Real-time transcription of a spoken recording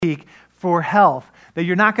week for health that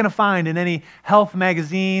you're not going to find in any health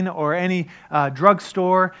magazine or any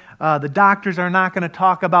drugstore. The doctors are not going to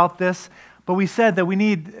talk about this, but we said that we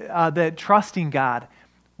need that trusting God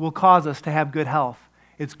will cause us to have good health.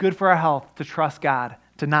 It's good for our health to trust God,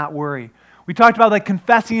 to not worry. We talked about that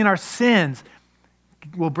confessing our sins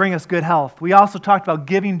will bring us good health. We also talked about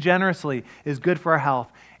giving generously is good for our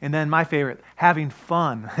health. And then my favorite, having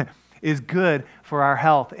fun is good for our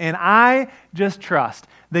health. And I just trust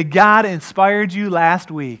that God inspired you last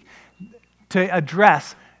week to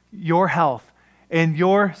address your health and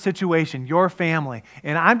your situation, your family.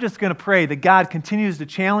 And I'm just going to pray that God continues to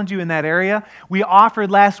challenge you in that area. We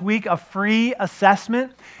offered last week a free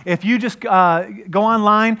assessment. If you just go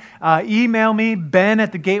online, email me,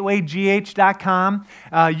 ben@thegatewaygh.com.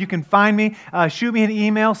 You can find me, shoot me an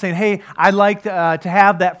email saying, hey, I'd like to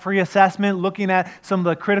have that free assessment looking at some of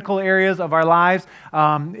the critical areas of our lives,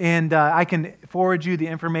 and I can forward you the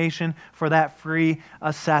information for that free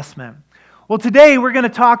assessment. Well, today we're going to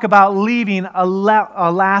talk about leaving a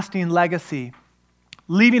lasting legacy,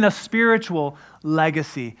 leaving a spiritual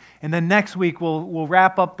legacy. And then next week we'll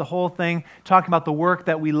wrap up the whole thing talking about the work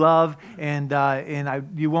that we love, and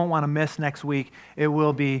you won't want to miss next week. It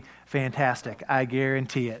will be fantastic. I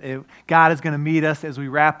guarantee it. God is going to meet us as we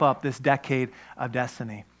wrap up this decade of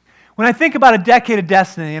destiny. When I think about a decade of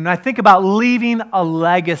destiny and I think about leaving a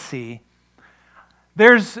legacy,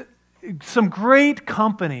 there's some great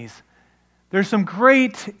companies. There's some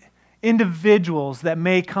great individuals that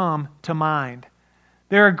may come to mind.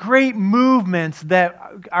 There are great movements that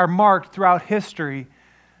are marked throughout history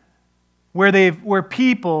where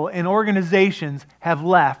people and organizations have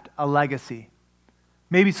left a legacy.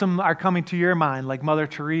 Maybe some are coming to your mind, like Mother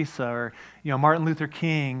Teresa or Martin Luther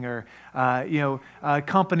King, or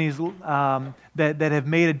companies that have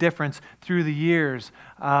made a difference through the years,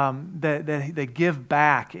 that give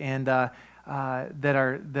back and that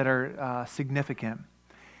are significant.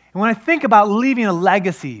 And when I think about leaving a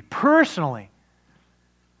legacy, personally,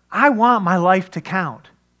 I want my life to count.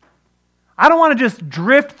 I don't want to just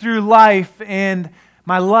drift through life and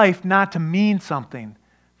my life not to mean something,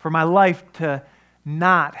 for my life to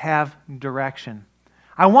not have direction.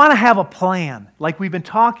 I want to have a plan, like we've been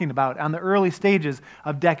talking about on the early stages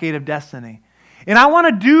of Decade of Destiny. And I want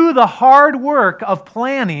to do the hard work of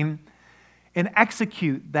planning and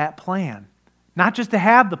execute that plan. Not just to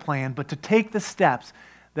have the plan, but to take the steps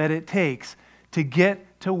that it takes to get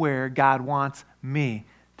to where God wants me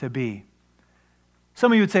to be.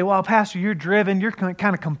 Some of you would say, well, Pastor, you're driven, you're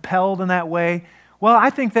kind of compelled in that way. Well,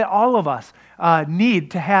 I think that all of us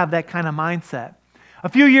need to have that kind of mindset. A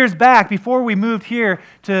few years back, before we moved here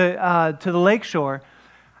to the lakeshore,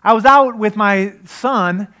 I was out with my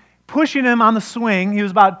son, pushing him on the swing. He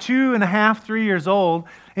was about 2.5, 3 years old.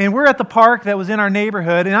 And we're at the park that was in our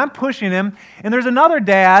neighborhood, and I'm pushing him. And there's another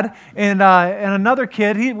dad and another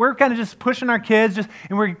kid. We're kind of just pushing our kids,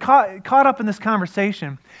 and we're caught up in this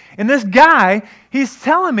conversation. And this guy, he's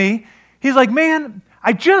telling me, he's like, man,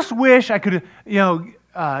 I just wish I could,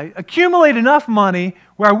 accumulate enough money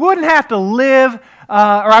where I wouldn't have to live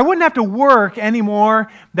or I wouldn't have to work anymore,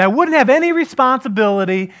 that I wouldn't have any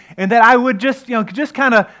responsibility, and that I would just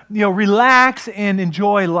kind of, relax and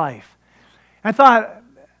enjoy life. I thought,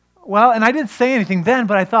 well, and I didn't say anything then,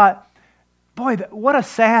 but I thought, boy, what a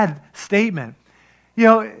sad statement.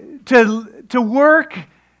 To work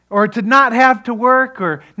or to not have to work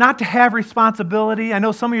or not to have responsibility. I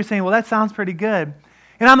know some of you are saying, well, that sounds pretty good.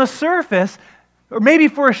 And on the surface, or maybe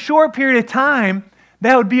for a short period of time,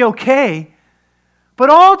 that would be okay.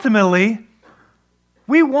 But ultimately,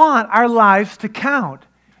 we want our lives to count.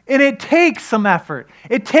 And it takes some effort.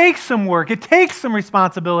 It takes some work. It takes some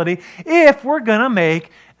responsibility if we're going to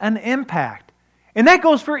make an impact. And that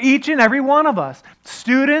goes for each and every one of us,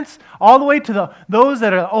 students, all the way to those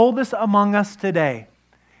that are oldest among us today.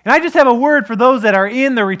 And I just have a word for those that are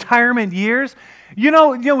in the retirement years.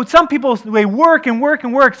 Some people, they work and work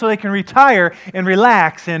and work so they can retire and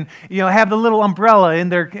relax and have the little umbrella in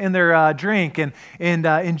their drink and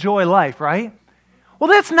enjoy life, right? Well,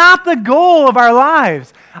 that's not the goal of our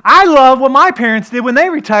lives. I love what my parents did when they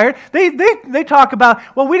retired. They talk about,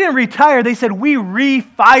 well, we didn't retire. They said we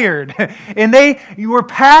refired. And they were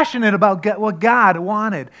passionate about what God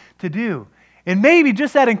wanted to do. And maybe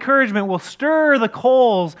just that encouragement will stir the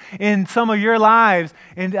coals in some of your lives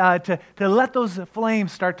and to let those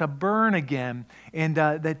flames start to burn again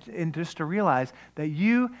and just to realize that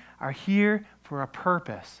you are here for a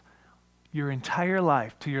purpose your entire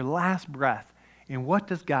life, to your last breath. And what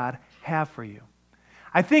does God have for you?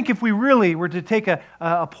 I think if we really were to take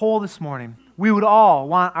a poll this morning, we would all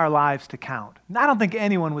want our lives to count. I don't think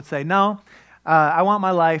anyone would say, no, I want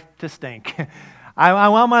my life to stink. I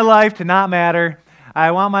want my life to not matter.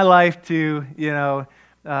 I want my life to,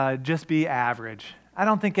 just be average. I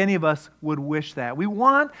don't think any of us would wish that. We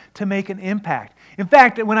want to make an impact. In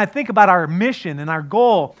fact, when I think about our mission and our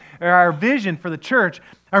goal or our vision for the church,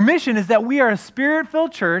 our mission is that we are a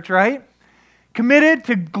Spirit-filled church, right? Committed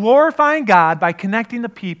to glorifying God by connecting the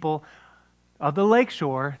people of the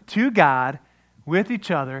lakeshore to God with each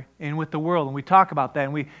other and with the world. And we talk about that,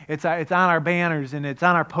 and it's on our banners and it's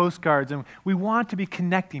on our postcards, and we want to be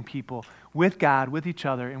connecting people with God, with each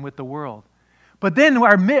other, and with the world. But then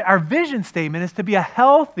our vision statement is to be a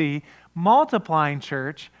healthy, multiplying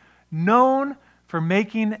church known for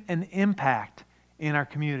making an impact in our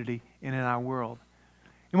community and in our world.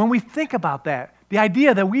 And when we think about that, the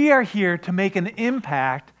idea that we are here to make an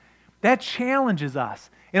impact, that challenges us.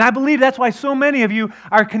 And I believe that's why so many of you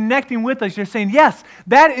are connecting with us. You're saying, yes,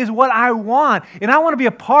 that is what I want. And I want to be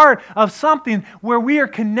a part of something where we are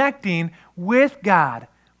connecting with God,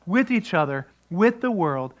 with each other, with the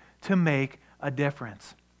world to make a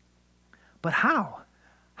difference. But how?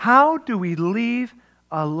 How do we leave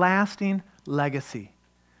a lasting legacy?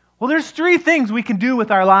 Well, there's three things we can do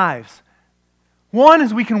with our lives. One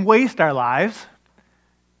is we can waste our lives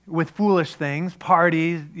with foolish things,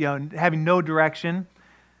 parties, having no direction,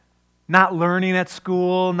 not learning at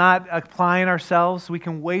school, not applying ourselves. We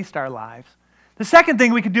can waste our lives. The second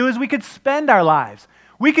thing we could do is we could spend our lives.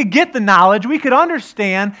 We could get the knowledge, we could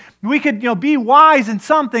understand, we could be wise in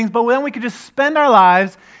some things, but then we could just spend our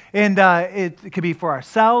lives, and it could be for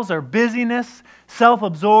ourselves, our busyness,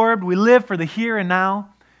 self-absorbed. We live for the here and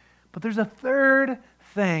now. But there's a third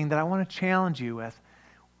thing that I want to challenge you with.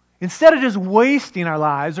 Instead of just wasting our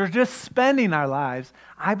lives or just spending our lives,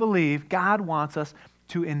 I believe God wants us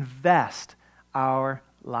to invest our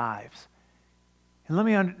lives. And let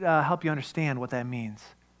me help you understand what that means.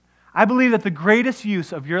 I believe that the greatest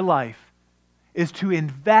use of your life is to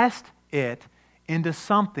invest it into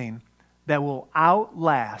something that will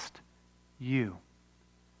outlast you.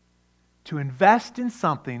 To invest in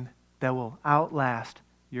something that will outlast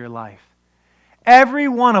your life. Every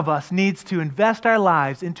one of us needs to invest our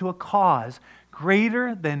lives into a cause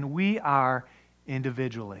greater than we are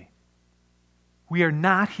individually. We are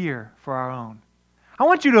not here for our own. I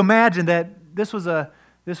want you to imagine that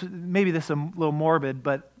maybe this is a little morbid,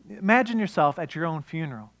 but imagine yourself at your own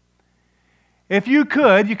funeral. If you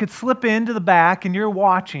could slip into the back and you're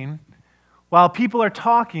watching while people are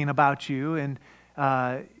talking about you and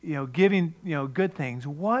giving good things.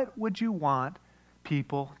 What would you want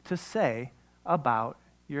people to say about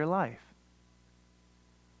your life?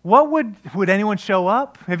 What would anyone show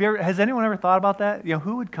up? Has anyone ever thought about that?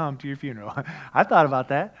 Who would come to your funeral? I thought about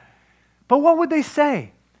that. But what would they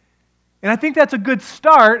say? And I think that's a good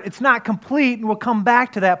start. It's not complete, and we'll come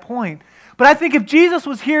back to that point. But I think if Jesus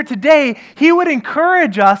was here today, He would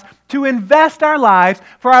encourage us to invest our lives,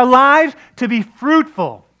 for our lives to be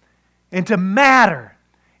fruitful and to matter.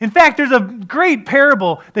 In fact, there's a great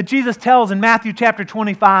parable that Jesus tells in Matthew chapter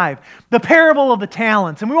 25, the parable of the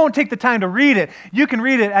talents. And we won't take the time to read it. You can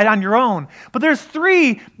read it on your own. But there's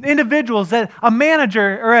three individuals that a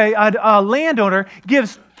manager or a landowner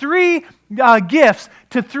gives three gifts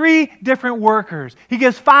to three different workers. He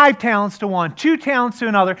gives 5 talents to one, 2 talents to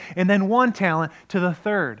another, and then 1 talent to the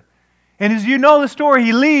third. And as you know the story,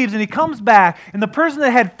 he leaves and he comes back, and the person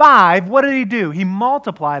that had 5, what did he do? He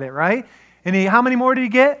multiplied it, right? And how many more did he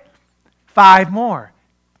get? 5 more,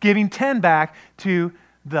 giving 10 back to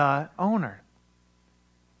the owner.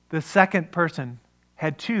 The second person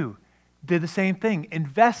had 2, did the same thing,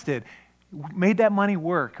 invested, made that money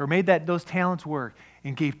work, or made those talents work,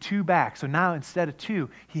 and gave 2 back. So now instead of 2,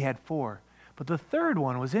 he had 4. But the third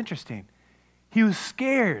one was interesting. He was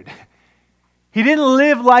scared. He didn't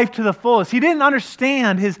live life to the fullest. He didn't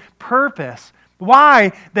understand his purpose,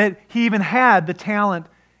 why that he even had the talent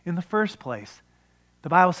in the first place. The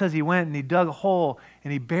Bible says he went and he dug a hole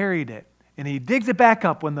and he buried it. And he digs it back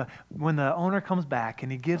up when the owner comes back,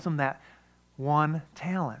 and he gives him that 1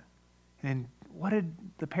 talent. And what did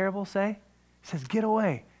the parable say? He says, get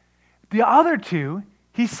away. The other 2,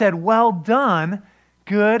 he said, well done,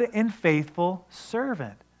 good and faithful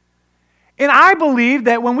servant. And I believe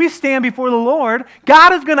that when we stand before the Lord,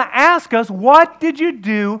 God is going to ask us, what did you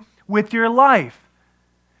do with your life?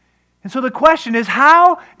 And so the question is,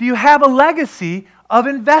 how do you have a legacy of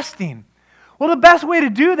investing? Well, the best way to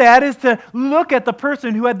do that is to look at the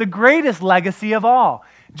person who had the greatest legacy of all,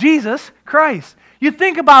 Jesus Christ. You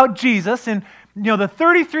think about Jesus and the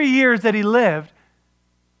 33 years that he lived,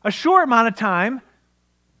 a short amount of time,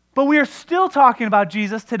 But we are still talking about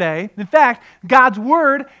Jesus today. In fact, God's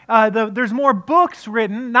Word, there's more books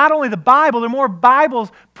written, not only the Bible, there are more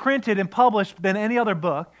Bibles printed and published than any other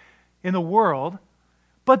book in the world,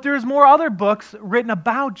 but there's more other books written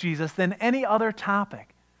about Jesus than any other topic.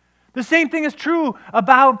 The same thing is true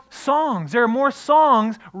about songs. There are more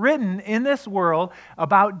songs written in this world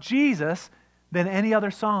about Jesus than any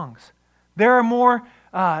other songs. There are more,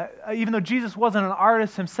 even though Jesus wasn't an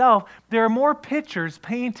artist himself, there are more pictures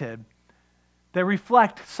painted that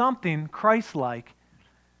reflect something Christ-like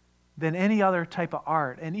than any other type of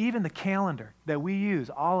art. And even the calendar that we use,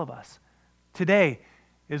 all of us. Today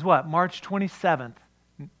is what? March 27th,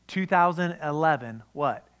 2011,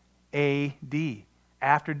 what? A.D.,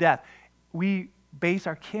 after death. We base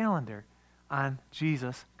our calendar on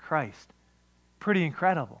Jesus Christ. Pretty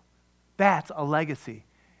incredible. That's a legacy.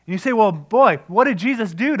 And you say, well, boy, what did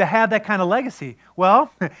Jesus do to have that kind of legacy?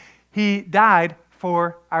 Well, he died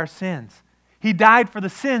for our sins. He died for the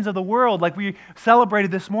sins of the world, like we celebrated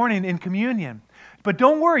this morning in communion. But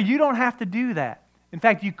don't worry, you don't have to do that. In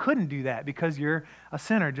fact, you couldn't do that because you're a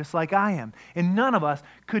sinner just like I am. And none of us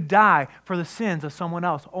could die for the sins of someone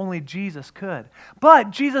else. Only Jesus could. But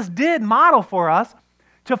Jesus did model for us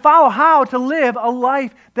to follow how to live a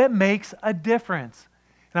life that makes a difference.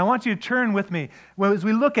 And I want you to turn with me as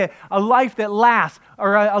we look at a life that lasts,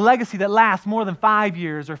 or a legacy that lasts more than 5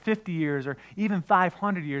 years or 50 years or even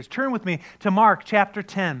 500 years. Turn with me to Mark chapter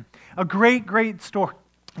 10. A great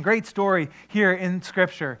story here in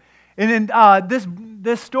Scripture. And then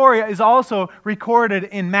this story is also recorded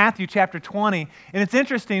in Matthew chapter 20. And it's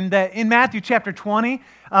interesting that in Matthew chapter 20,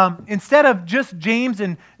 instead of just James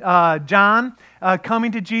and John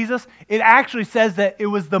coming to Jesus, it actually says that it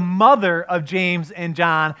was the mother of James and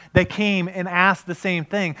John that came and asked the same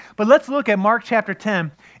thing. But let's look at Mark chapter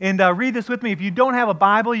 10 and read this with me. If you don't have a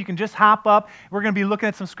Bible, you can just hop up. We're going to be looking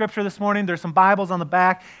at some scripture this morning. There's some Bibles on the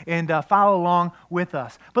back, and follow along with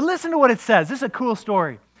us. But listen to what it says. This is a cool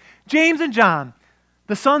story. James and John,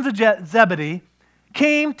 the sons of Zebedee,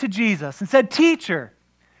 came to Jesus and said, "Teacher,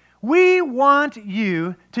 we want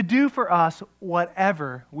you to do for us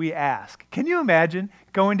whatever we ask." Can you imagine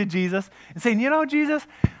going to Jesus and saying, Jesus,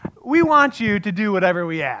 we want you to do whatever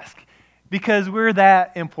we ask because we're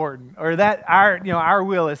that important, or that our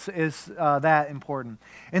will is that important.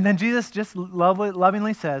 And then Jesus just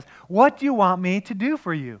lovingly says, "What do you want me to do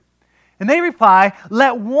for you?" And they reply,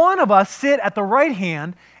 "Let one of us sit at the right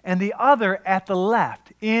hand and the other at the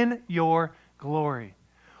left in your glory."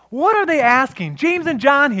 What are they asking? James and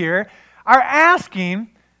John here are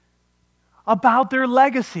asking about their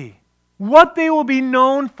legacy, what they will be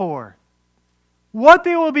known for, what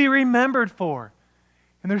they will be remembered for.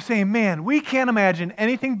 And they're saying, man, we can't imagine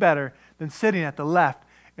anything better than sitting at the left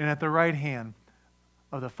and at the right hand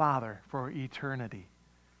of the Father for eternity.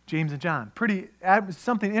 James and John,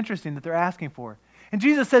 something interesting that they're asking for. And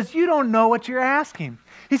Jesus says, you don't know what you're asking.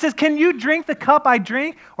 He says, can you drink the cup I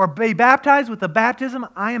drink or be baptized with the baptism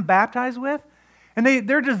I am baptized with? And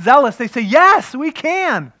they're just zealous. They say, yes, we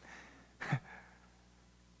can.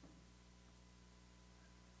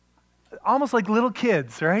 Almost like little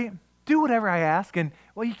kids, right? Do whatever I ask. And,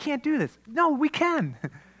 well, you can't do this. No, we can.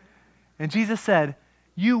 And Jesus said,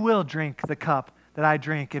 you will drink the cup that I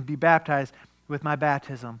drink and be baptized with my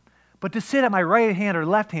baptism. But to sit at my right hand or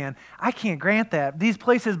left hand, I can't grant that. These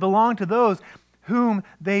places belong to those whom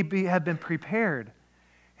have been prepared.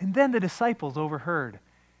 And then the disciples overheard.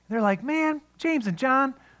 They're like, man, James and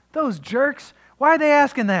John, those jerks, why are they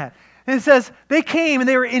asking that? And it says, they came and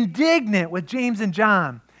they were indignant with James and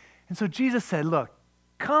John. And so Jesus said, look,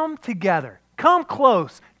 come together. Come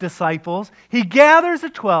close, disciples. He gathers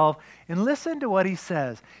the 12, and listen to what he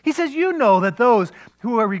says. He says, you know that those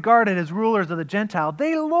who are regarded as rulers of the Gentile,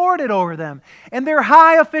 they lord it over them, and their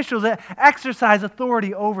high officials that exercise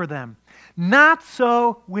authority over them. Not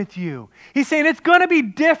so with you. He's saying it's going to be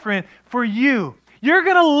different for you. You're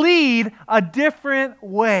going to lead a different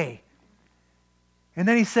way. And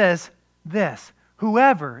then he says this,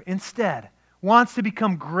 whoever instead wants to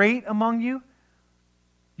become great among you,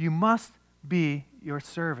 you must be your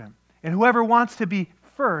servant. And whoever wants to be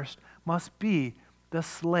first must be the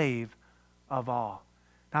slave of all.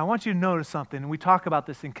 Now I want you to notice something, and we talk about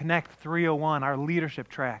this in Connect 301, our leadership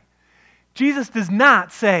track. Jesus does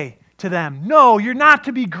not say to them, no, you're not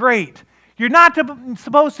to be great. You're not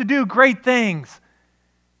supposed to do great things.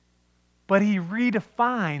 But he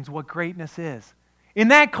redefines what greatness is. In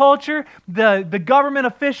that culture, the government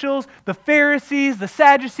officials, the Pharisees, the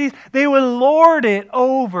Sadducees, they would lord it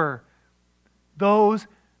over those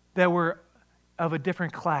that were of a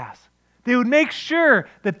different class. They would make sure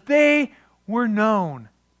that they were known.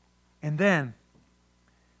 And then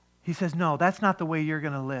he says, no, that's not the way you're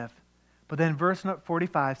going to live. But then verse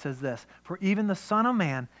 45 says this, for even the Son of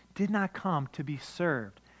Man did not come to be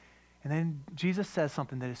served. And then Jesus says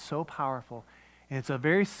something that is so powerful. And it's a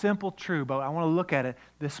very simple truth, but I want to look at it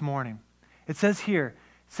this morning. It says here,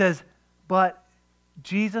 but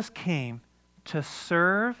Jesus came to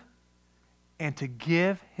serve and to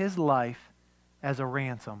give his life as a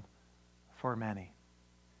ransom for many.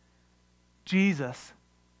 Jesus,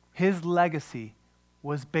 his legacy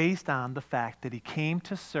was based on the fact that he came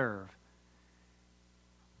to serve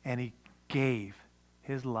and he gave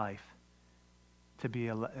his life to be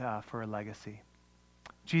for a legacy.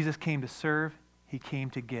 Jesus came to serve, he came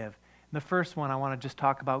to give. And the first one I want to just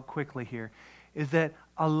talk about quickly here is that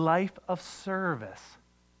a life of service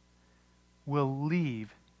will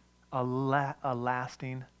leave a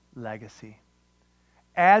lasting legacy.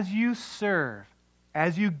 As you serve,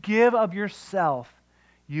 as you give of yourself,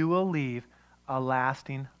 you will leave a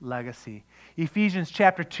lasting legacy. Ephesians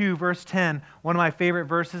chapter 2, verse 10, one of my favorite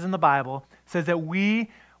verses in the Bible, says that we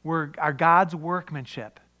are God's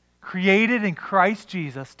workmanship, created in Christ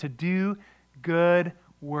Jesus to do good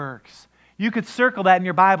works. You could circle that in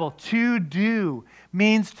your Bible. To do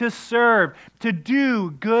means to serve, to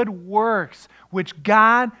do good works, which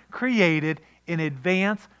God created in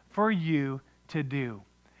advance for you to do.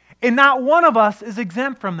 And not one of us is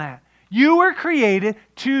exempt from that. You were created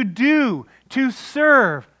to do, to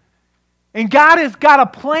serve. And God has got a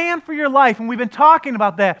plan for your life, and we've been talking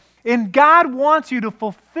about that. And God wants you to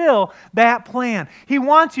fulfill that plan. He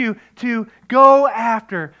wants you to go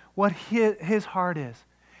after what His heart is.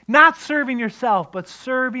 Not serving yourself, but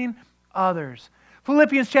serving others.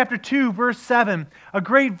 Philippians chapter 2, verse 7, a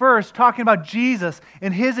great verse talking about Jesus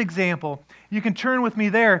and His example. You can turn with me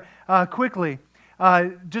there quickly.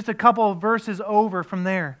 Just a couple of verses over from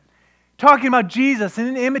there. Talking about Jesus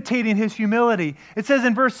and imitating His humility. It says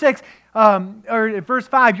in verse 6, or verse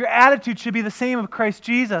 5, your attitude should be the same of Christ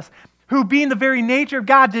Jesus, who being the very nature of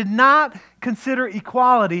God did not consider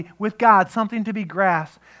equality with God something to be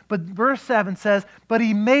grasped. But verse 7 says, but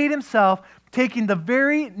He made Himself, taking the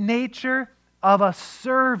very nature of a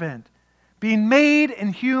servant, being made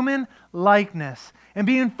in human likeness, and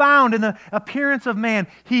being found in the appearance of man,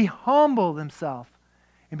 He humbled Himself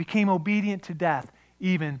and became obedient to death,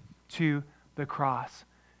 even to the cross.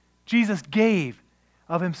 Jesus gave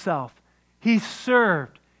of Himself. He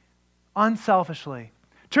served unselfishly.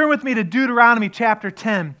 Turn with me to Deuteronomy chapter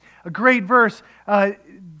 10, a great verse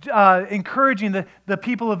encouraging the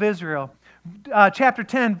people of Israel. Chapter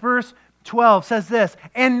 10, verse 12 says this,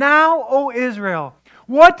 and now, O Israel,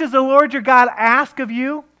 what does the Lord your God ask of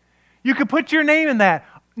you? You could put your name in that.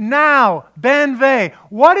 Now, Ben Vegh,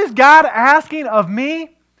 what is God asking of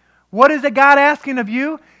me? What is it God asking of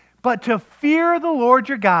you? But to fear the Lord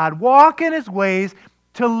your God, walk in His ways,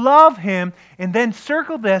 to love Him, and then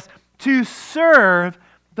circle this, to serve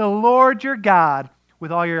the Lord your God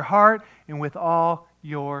with all your heart and with all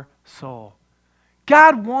your soul.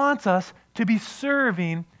 God wants us to be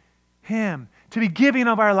serving Him, to be giving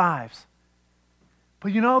of our lives.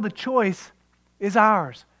 But you know, the choice is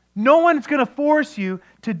ours. No one's going to force you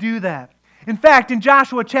to do that. In fact, in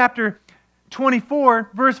Joshua chapter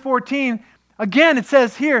 24, verse 14, again it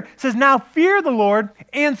says here, now fear the Lord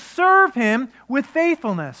and serve Him with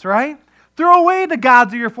faithfulness, right? Throw away the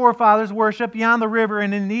gods of your forefathers worship beyond the river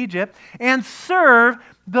and in Egypt, and serve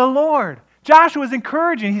the Lord. Joshua is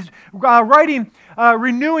encouraging. He's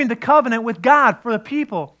renewing the covenant with God for the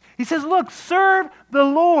people. He says, look, serve the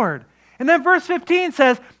Lord. And then verse 15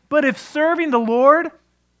 says, but if serving the Lord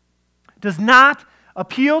does not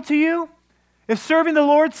appeal to you, if serving the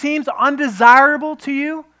Lord seems undesirable to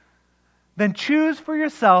you, then choose for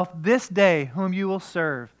yourself this day whom you will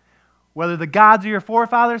serve, whether the gods of your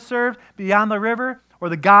forefathers served beyond the river, or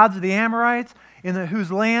the gods of the Amorites in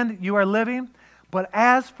whose land you are living. But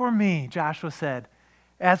as for me, Joshua said,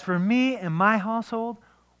 as for me and my household,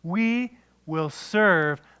 we will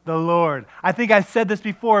serve the Lord. I think I said this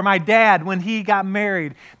before. My dad, when he got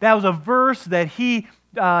married, that was a verse that he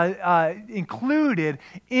included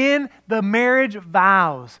in the marriage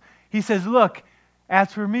vows. He says, look,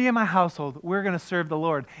 as for me and my household, we're going to serve the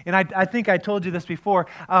Lord. And I think I told you this before.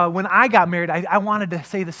 When I got married, I wanted to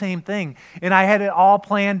say the same thing. And I had it all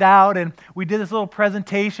planned out. And we did this little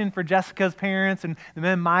presentation for Jessica's parents and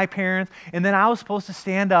then my parents. And then I was supposed to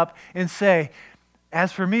stand up and say,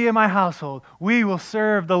 as for me and my household, we will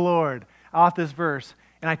serve the Lord, off this verse.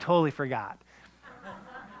 And I totally forgot.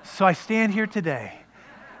 So I stand here today.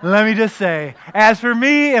 Let me just say, as for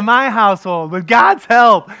me and my household, with God's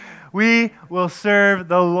help, we will serve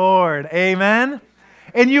the Lord. Amen?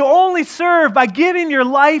 And you only serve by giving your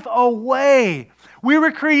life away. We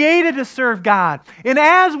were created to serve God. And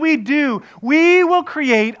as we do, we will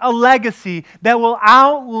create a legacy that will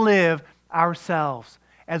outlive ourselves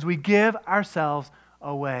as we give ourselves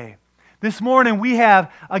away. This morning we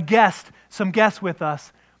have some guests with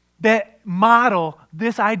us that model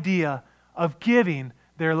this idea of giving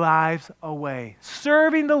their lives away,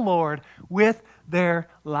 serving the Lord with their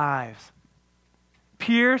lives.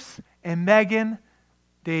 Pierce and Megan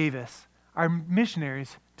Davis are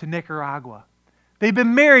missionaries to Nicaragua. They've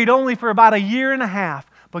been married only for about a year and a half,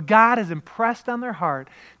 but God has impressed on their heart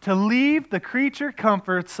to leave the creature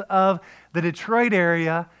comforts of the Detroit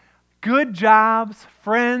area, good jobs,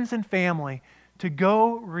 friends, and family, to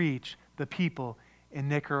go reach the people in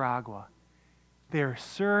Nicaragua. They're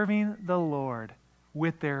serving the Lord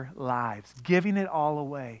with their lives, giving it all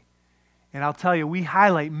away. And I'll tell you, we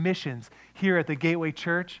highlight missions here at the Gateway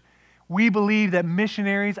Church. We believe that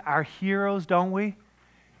missionaries are heroes, don't we?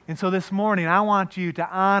 And so this morning, I want you to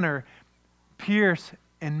honor Pierce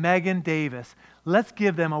and Megan Davis. Let's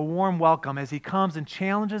give them a warm welcome as he comes and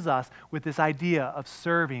challenges us with this idea of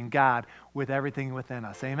serving God with everything within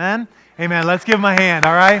us. Amen? Amen. Let's give them a hand,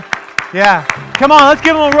 all right? Yeah. Come on, let's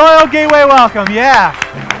give them a Royal Gateway welcome. Yeah.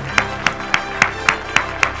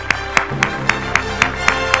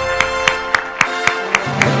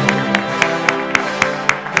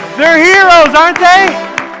 They're heroes, aren't they?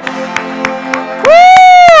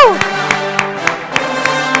 Woo!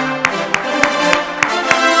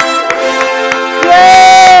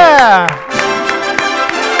 Yeah!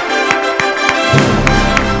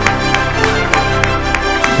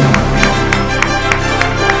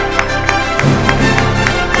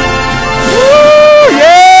 Woo!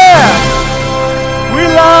 Yeah! We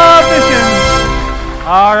love missions.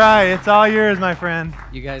 All right, it's all yours, my friend.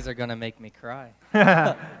 You guys are going to make me cry.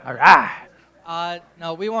 All right.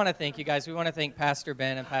 No, we want to thank you guys. We want to thank Pastor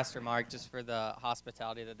Ben and Pastor Mark just for the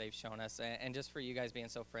hospitality that they've shown us, and just for you guys being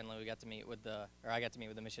so friendly. I got to meet with the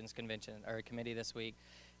missions convention or committee this week,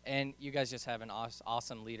 and you guys just have an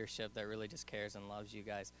awesome leadership that really just cares and loves you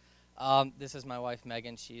guys. This is my wife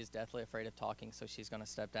Megan. She is deathly afraid of talking, so she's going to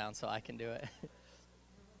step down so I can do it.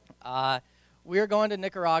 We are going to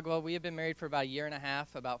Nicaragua. We have been married for about a year and a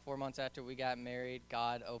half. About 4 months after we got married,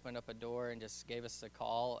 God opened up a door and just gave us a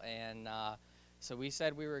call. And so we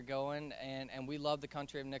said we were going, and we love the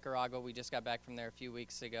country of Nicaragua. We just got back from there a few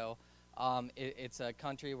weeks ago. It's a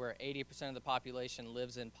country where 80% of the population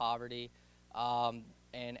lives in poverty. And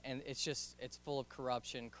it's full of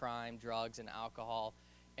corruption, crime, drugs, and alcohol.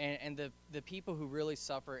 And the people who really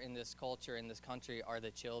suffer in this culture, in this country, are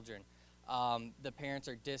the children. The parents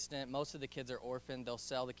are distant. Most of the kids are orphaned. They'll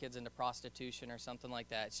sell the kids into prostitution or something like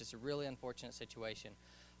that. It's just a really unfortunate situation.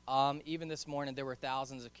 Even this morning, there were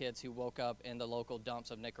thousands of kids who woke up in the local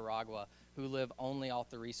dumps of Nicaragua who live only off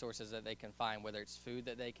the resources that they can find, whether it's food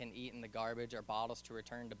that they can eat in the garbage or bottles to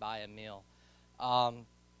return to buy a meal.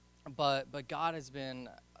 But God has been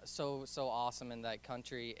so awesome in that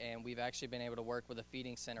country, and we've actually been able to work with a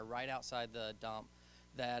feeding center right outside the dump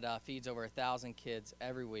that feeds over 1,000 kids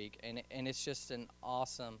every week, and it's just an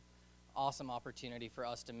awesome opportunity for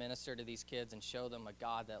us to minister to these kids and show them a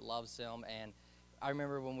God that loves them. And I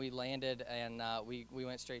remember when we landed and we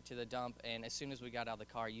went straight to the dump, and as soon as we got out of the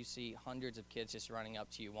car, you see hundreds of kids just running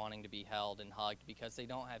up to you wanting to be held and hugged because they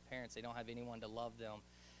don't have parents, they don't have anyone to love them.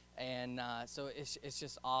 And so it's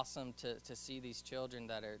just awesome to see these children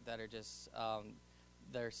that are just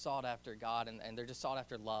they're sought after God, and they're just sought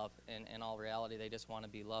after love. In all reality, they just want to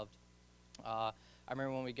be loved. I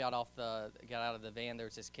remember when we got out of the van, there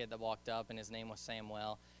was this kid that walked up, and his name was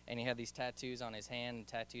Samuel, and he had these tattoos on his hand and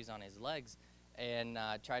tattoos on his legs, and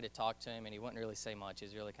tried to talk to him, and he wouldn't really say much. He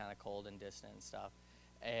was really kind of cold and distant and stuff.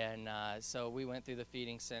 And so we went through the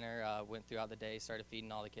feeding center, went throughout the day, started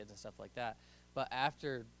feeding all the kids and stuff like that. But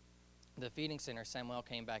after the feeding center, Samuel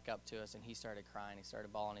came back up to us, and he started crying. He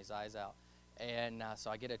started bawling his eyes out. And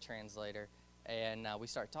so I get a translator, and we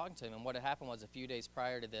start talking to him. And what had happened was a few days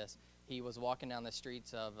prior to this, he was walking down the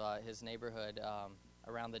streets of his neighborhood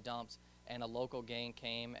around the dumps, and a local gang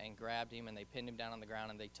came and grabbed him, and they pinned him down on the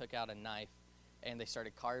ground, and they took out a knife, and they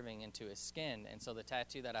started carving into his skin. And so the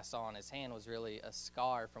tattoo that I saw on his hand was really a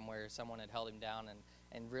scar from where someone had held him down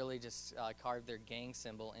and really just carved their gang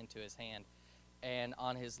symbol into his hand. And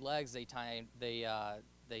on his legs, they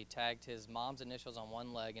tagged his mom's initials on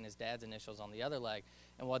one leg and his dad's initials on the other leg.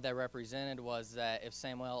 And what that represented was that if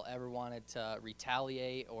Samuel ever wanted to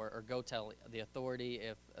retaliate or go tell the authority,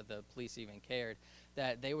 if the police even cared,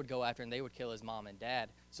 that they would go after and they would kill his mom and dad.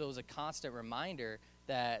 So it was a constant reminder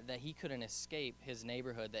that he couldn't escape his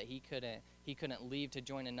neighborhood, that he couldn't leave to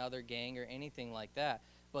join another gang or anything like that,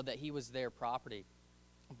 but that he was their property.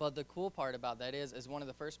 But the cool part about that is one of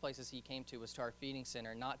the first places he came to was to our feeding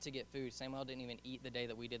center, not to get food. Samuel didn't even eat the day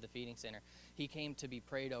that we did the feeding center. He came to be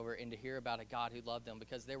prayed over and to hear about a God who loved them,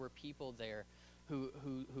 because there were people there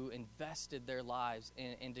who invested their lives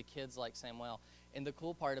into kids like Samuel. And the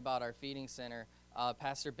cool part about our feeding center,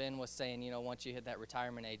 Pastor Ben was saying, once you hit that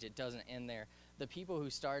retirement age, it doesn't end there. The people who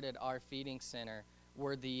started our feeding center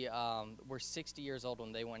were 60 years old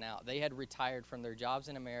when they went out. They had retired from their jobs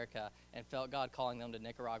in America and felt God calling them to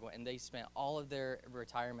Nicaragua, and they spent all of their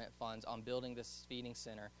retirement funds on building this feeding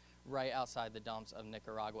center right outside the dumps of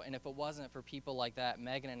Nicaragua. And if it wasn't for people like that,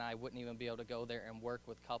 Megan and I wouldn't even be able to go there and work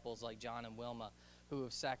with couples like John and Wilma, who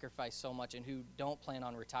have sacrificed so much and who don't plan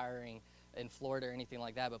on retiring in Florida or anything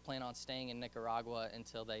like that, but plan on staying in Nicaragua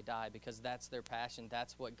until they die, because that's their passion.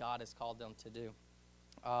 That's what God has called them to do.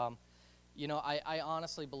 I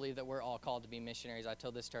honestly believe that we're all called to be missionaries. I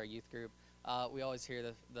told this to our youth group. We always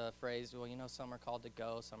hear the phrase, well, some are called to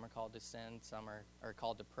go, some are called to send, some are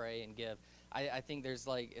called to pray and give. I think it's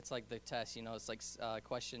like the test, it's like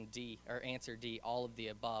question D or answer D, all of the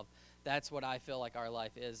above. That's what I feel like our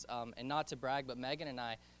life is. And not to brag, but Megan and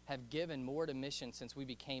I have given more to mission since we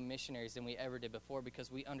became missionaries than we ever did before,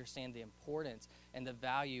 because we understand the importance and the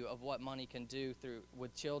value of what money can do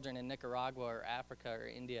with children in Nicaragua or Africa or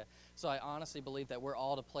India. So I honestly believe that we're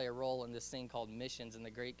all to play a role in this thing called missions and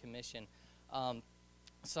the Great Commission.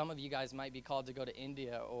 Some of you guys might be called to go to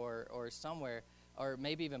India or somewhere, or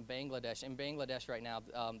maybe even Bangladesh. In Bangladesh right now,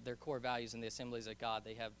 their core values in the Assemblies of God,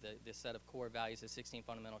 they have this set of core values, the 16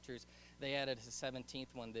 fundamental truths. They added a 17th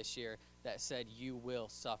one this year that said, you will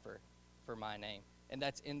suffer for my name. And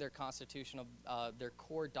that's in their constitutional, their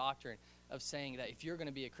core doctrine of saying that if you're going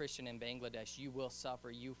to be a Christian in Bangladesh, you will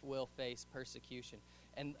suffer, you will face persecution.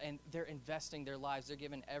 And they're investing their lives, they're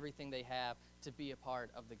giving everything they have to be a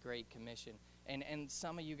part of the Great Commission. And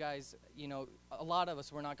some of you guys, a lot of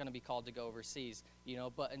us, we're not going to be called to go overseas,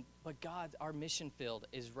 but God, our mission field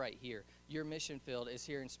is right here. Your mission field is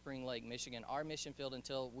here in Spring Lake, Michigan. Our mission field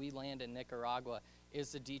until we land in Nicaragua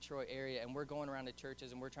is the Detroit area, and we're going around to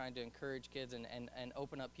churches and we're trying to encourage kids and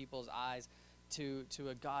open up people's eyes to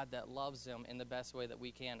a God that loves them in the best way that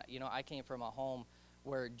we can. I came from a home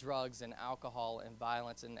where drugs and alcohol and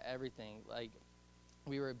violence and everything,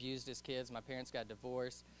 we were abused as kids. My parents got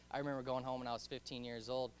divorced. I remember going home when I was 15 years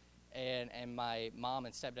old, and my mom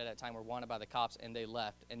and stepdad at that time were wanted by the cops, and they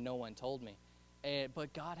left, and no one told me.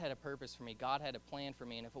 But God had a purpose for me. God had a plan for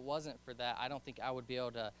me, and if it wasn't for that, I don't think I would be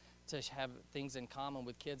able to have things in common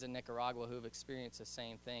with kids in Nicaragua who have experienced the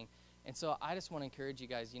same thing. And so I just want to encourage you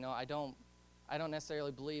guys, I don't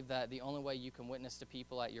necessarily believe that the only way you can witness to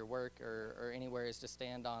people at your work or anywhere is to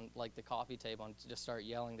stand on the coffee table and just start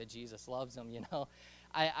yelling that Jesus loves them.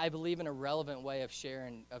 I believe in a relevant way of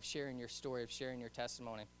sharing your story, of sharing your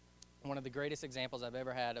testimony. One of the greatest examples I've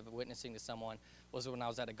ever had of witnessing to someone was when I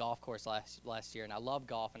was at a golf course last year, and I love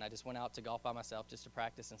golf, and I just went out to golf by myself just to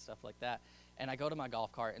practice and stuff like that. And I go to my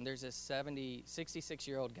golf cart, and there's this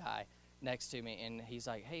 66-year-old guy next to me, and he's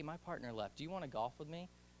like, hey, my partner left. Do you want to golf with me?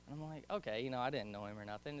 And I'm like, okay, I didn't know him or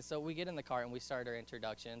nothing. And so we get in the cart, and we start our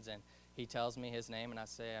introductions, and he tells me his name, and I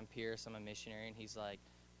say, I'm Pierce, I'm a missionary, and he's like,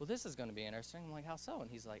 well, this is going to be interesting. I'm like, how so? And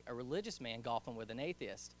he's like, a religious man golfing with an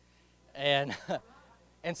atheist. And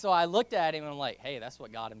and so I looked at him, and I'm like, hey, that's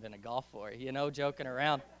what got him into golf for, joking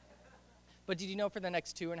around. But did you know for the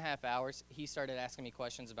next 2.5 hours, he started asking me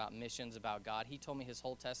questions about missions, about God. He told me his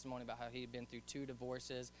whole testimony about how he had been through 2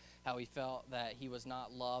 divorces, how he felt that he was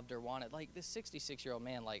not loved or wanted. This 66-year-old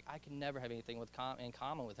man, I could never have anything in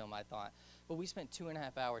common with him, I thought. But we spent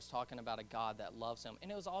 2.5 hours talking about a God that loves him.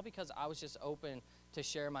 And it was all because I was just open to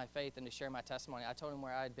share my faith and to share my testimony. I told him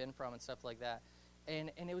where I had been from and stuff like that.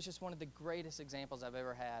 And it was just one of the greatest examples I've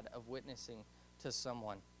ever had of witnessing to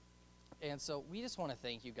someone. And so we just want to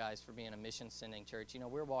thank you guys for being a mission-sending church. We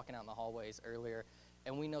were walking out in the hallways earlier,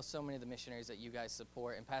 and we know so many of the missionaries that you guys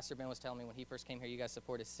support. And Pastor Ben was telling me when he first came here, you guys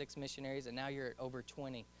supported 6 missionaries, and now you're at over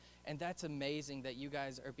 20. And that's amazing that you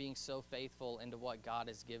guys are being so faithful into what God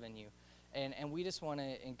has given you. And we just want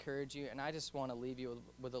to encourage you, and I just want to leave you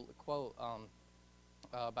with a quote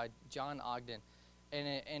by John Ogden.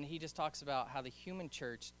 And he just talks about how the human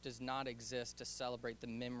church does not exist to celebrate the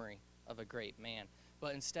memory of a great man,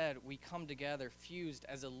 but instead we come together fused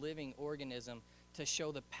as a living organism to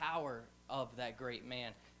show the power of that great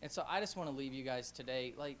man. And so I just want to leave you guys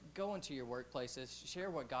today, go into your workplaces, share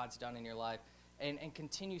what God's done in your life, and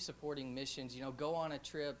continue supporting missions. Go on a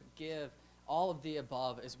trip, give. All of the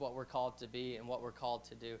above is what we're called to be and what we're called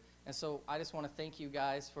to do. And so I just want to thank you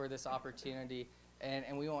guys for this opportunity,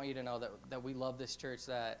 and we want you to know that we love this church,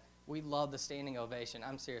 that We love the standing ovation.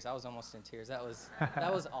 I'm serious. I was almost in tears. That was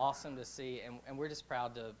awesome to see, and we're just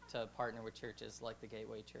proud to partner with churches like the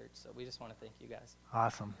Gateway Church. So we just want to thank you guys.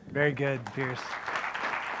 Awesome. Very good, Pierce.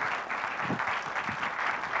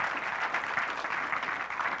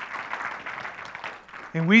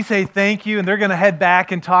 And we say thank you, and they're going to head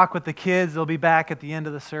back and talk with the kids. They'll be back at the end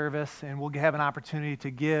of the service, and we'll have an opportunity to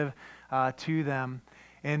give to them.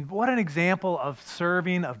 And what an example of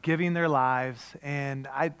serving, of giving their lives. And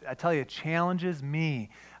I tell you, it challenges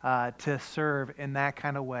me to serve in that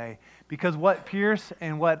kind of way. Because what Pierce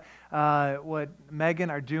and what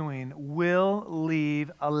Megan are doing will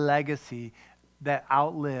leave a legacy that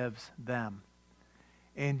outlives them.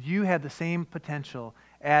 And you have the same potential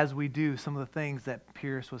as we do some of the things that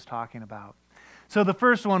Pierce was talking about. So the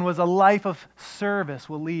first one was a life of service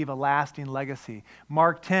will leave a lasting legacy.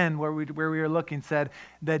 Mark 10, where we were looking, said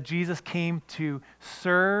that Jesus came to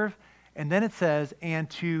serve, and then it says, and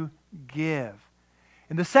to give.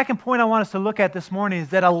 And the second point I want us to look at this morning is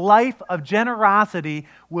that a life of generosity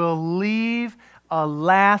will leave a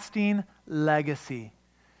lasting legacy.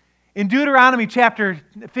 In Deuteronomy chapter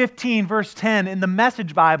 15, verse 10, in the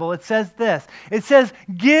Message Bible, it says this. It says,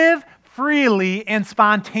 give freely and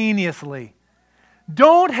spontaneously.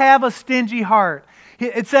 Don't have a stingy heart.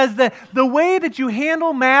 It says that the way that you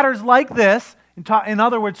handle matters like this, in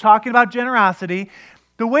other words, talking about generosity,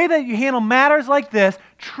 the way that you handle matters like this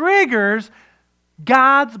triggers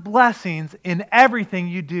God's blessings in everything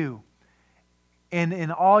you do, and in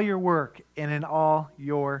all your work, and in all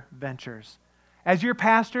your ventures. As your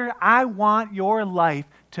pastor, I want your life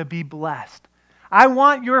to be blessed. I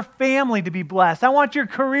want your family to be blessed. I want your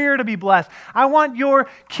career to be blessed. I want your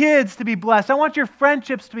kids to be blessed. I want your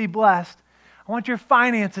friendships to be blessed. I want your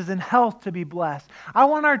finances and health to be blessed. I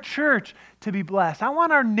want our church to be blessed. I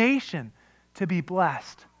want our nation to be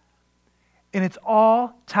blessed. And it's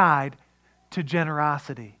all tied to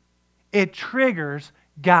generosity. It triggers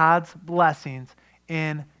God's blessings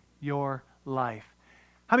in your life.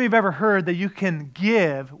 How many have ever heard that you can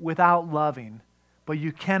give without loving, but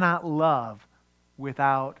you cannot love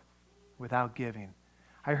without giving?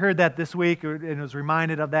 I heard that this week and was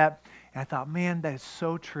reminded of that, and I thought, man, that is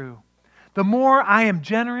so true. The more I am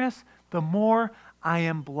generous, the more I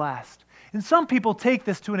am blessed. And some people take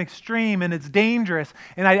this to an extreme, and it's dangerous,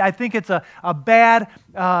 and I think it's a bad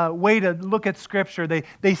way to look at Scripture.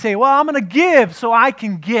 They say, well, I'm going to give so I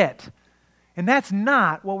can get. And that's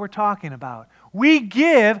not what we're talking about. We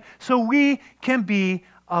give so we can be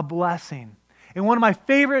a blessing. And one of my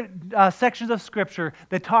favorite sections of Scripture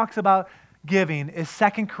that talks about giving is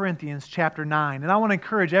 2 Corinthians chapter 9. And I want to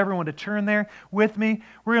encourage everyone to turn there with me.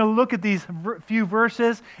 We're going to look at these few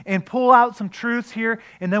verses and pull out some truths here,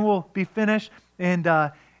 and then we'll be finished and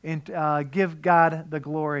give God the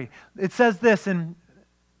glory. It says this in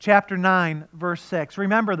chapter 9, verse 6.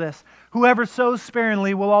 Remember this. Whoever sows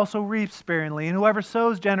sparingly will also reap sparingly, and whoever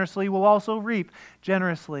sows generously will also reap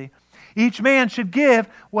generously. Each man should give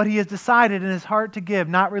what he has decided in his heart to give,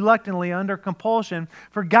 not reluctantly under compulsion,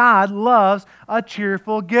 for God loves a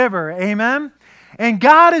cheerful giver. Amen? And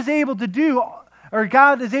God is able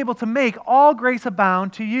to make all grace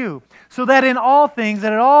abound to you, so that in all things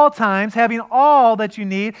and at all times, having all that you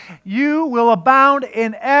need, you will abound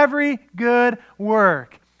in every good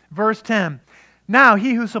work. Verse 10, now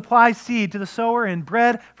he who supplies seed to the sower and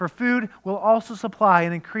bread for food will also supply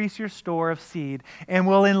and increase your store of seed and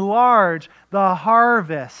will enlarge the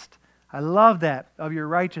harvest. I love that, of your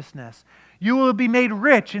righteousness. You will be made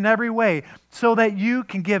rich in every way so that you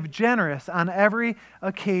can give generous on every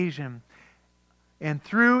occasion. And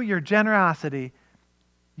through your generosity,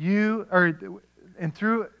 through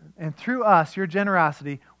us, your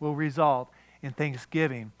generosity will result in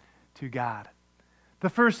thanksgiving to God. The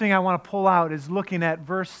first thing I want to pull out is looking at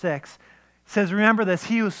verse 6. It says, remember this,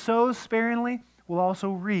 he who sows sparingly will also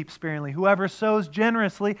reap sparingly. Whoever sows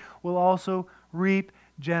generously will also reap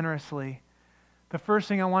generously. The first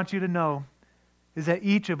thing I want you to know is that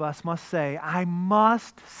each of us must say, I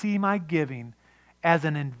must see my giving as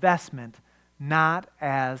an investment, not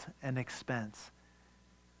as an expense.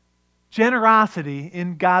 Generosity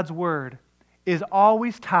in God's Word is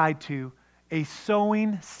always tied to a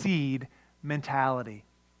sowing seed mentality,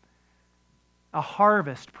 a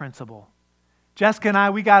harvest principle. Jessica and I,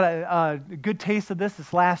 we got a good taste of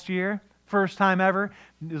this last year, first time ever.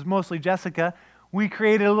 It was mostly Jessica. We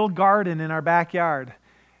created a little garden in our backyard,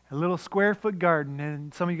 a little square foot garden,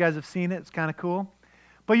 and some of you guys have seen it. It's kind of cool.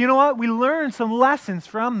 But you know what? We learned some lessons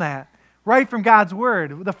from that, right from God's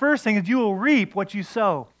Word. The first thing is you will reap what you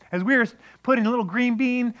sow. As we were putting little green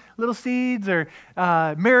bean, little seeds, or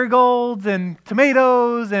marigolds and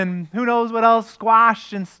tomatoes and who knows what else,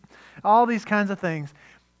 squash and all these kinds of things.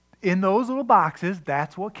 In those little boxes,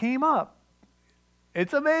 that's what came up.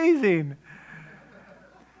 It's amazing.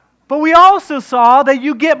 But we also saw that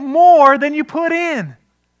you get more than you put in.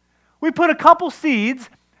 We put a couple seeds,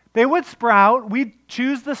 they would sprout, we'd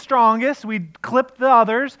choose the strongest, we'd clip the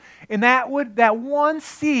others, and that one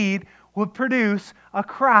seed would produce a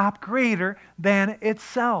crop greater than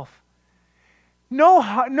itself.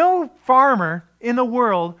 No farmer in the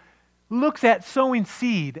world looks at sowing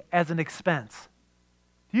seed as an expense.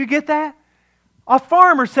 Do you get that? A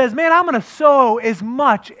farmer says, man, I'm going to sow as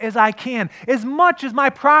much as I can, as much as my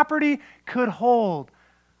property could hold.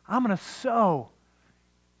 I'm going to sow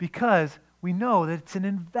because we know that it's an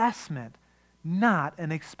investment, not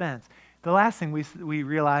an expense. The last thing we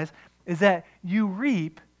realize is that you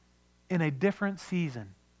reap in a different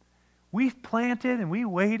season. We planted and we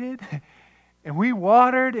waited and we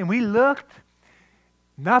watered and we looked.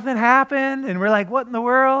 Nothing happened and we're like, what in the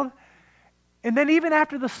world? And then even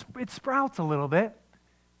after it sprouts a little bit,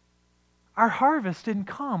 our harvest didn't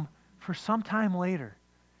come for some time later.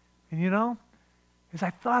 And you know, as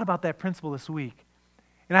I thought about that principle this week,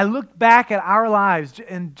 and I looked back at our lives,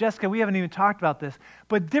 and Jessica, we haven't even talked about this,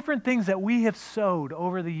 but different things that we have sowed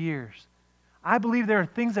over the years. I believe there are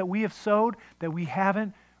things that we have sowed that we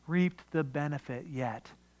haven't reaped the benefit yet.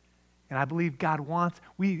 And I believe God wants,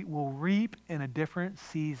 we will reap in a different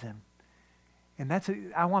season. And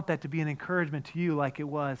I want that to be an encouragement to you like it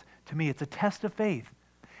was to me. It's a test of faith.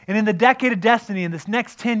 And in the decade of destiny, in this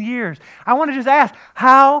next 10 years, I want to just ask,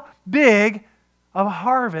 how big of a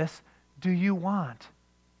harvest do you want?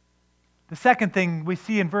 The second thing we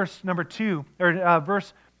see in verse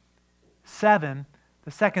 7,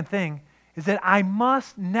 the second thing is that I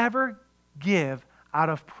must never give out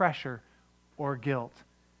of pressure or guilt.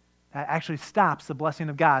 That actually stops the blessing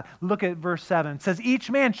of God. Look at verse 7. It says, each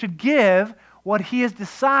man should give what he has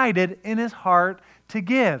decided in his heart to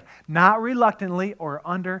give, not reluctantly or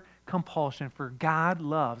under compulsion, for God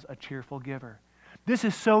loves a cheerful giver. This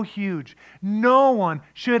is so huge. No one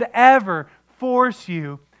should ever force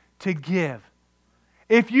you to give.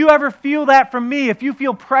 If you ever feel that from me, if you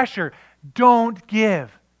feel pressure, don't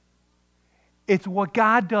give. It's what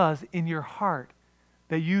God does in your heart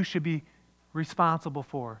that you should be responsible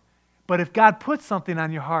for. But if God puts something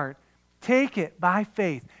on your heart, take it by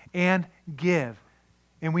faith and give.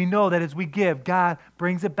 And we know that as we give, God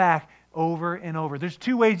brings it back over and over. There's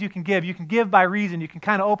two ways you can give. You can give by reason. You can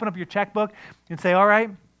kind of open up your checkbook and say, all right,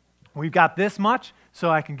 we've got this much,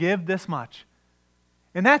 so I can give this much.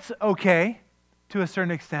 And that's okay to a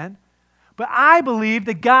certain extent. But I believe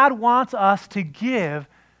that God wants us to give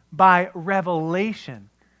by revelation,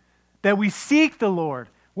 that we seek the Lord.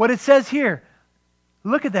 What it says here,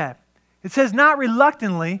 look at that. It says, not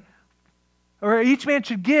reluctantly, or each man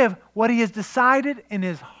should give what he has decided in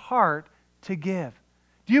his heart to give.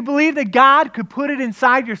 Do you believe that God could put it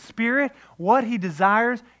inside your spirit, what he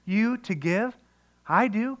desires you to give? I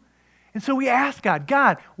do. And so we ask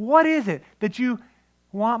God, what is it that you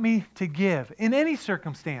want me to give in any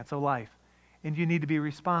circumstance of life? And you need to be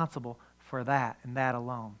responsible for that and that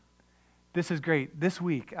alone. This is great. This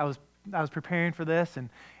week, I was preparing for this,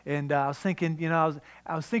 and I was thinking, I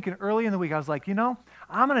was thinking early in the week, I was like,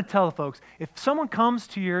 I'm going to tell the folks, if someone comes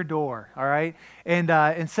to your door, all right,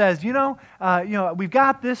 and says, we've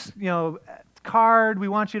got this, card we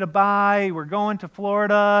want you to buy, we're going to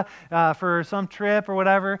Florida for some trip or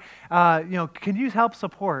whatever, can you help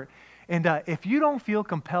support? And if you don't feel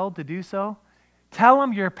compelled to do so, tell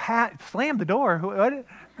them slam the door.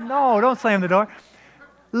 No, don't slam the door.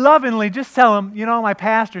 Lovingly, just tell them, my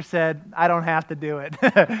pastor said I don't have to do it.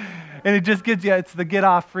 And it just gives you, it's the get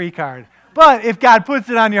off free card. But if God puts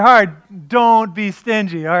it on your heart, don't be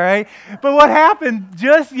stingy, all right? But what happened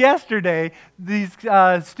just yesterday, these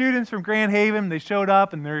students from Grand Haven, they showed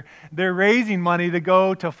up and they're raising money to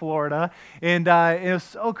go to Florida. And it was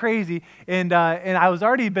so crazy. And I was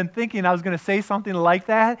already been thinking I was going to say something like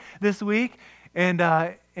that this week. I'm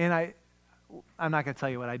not going to tell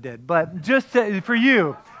you what I did, but just for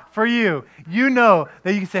you, you know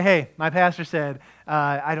that you can say, hey, my pastor said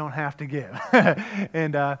I don't have to give.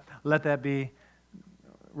 And let that be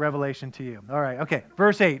revelation to you. All right, okay.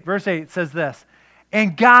 Verse 8 says this,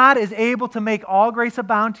 and God is able to make all grace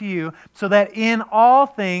abound to you, so that in all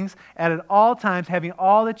things, and at all times, having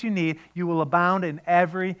all that you need, you will abound in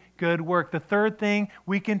every good work. The third thing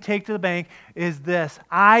we can take to the bank is this,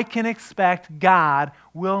 I can expect God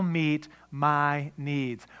will meet my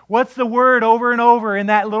needs. What's the word over and over in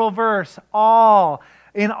that little verse? All.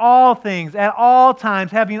 in all things, at all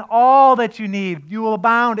times, having all that you need. You will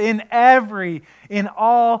abound in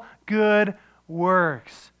all good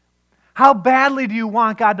works. How badly do you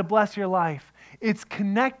want God to bless your life? It's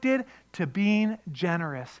connected to being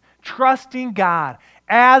generous, trusting God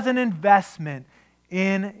as an investment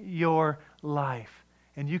in your life.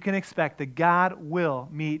 And you can expect that God will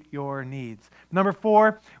meet your needs. Number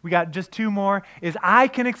 4, we got just 2 more, is I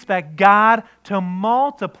can expect God to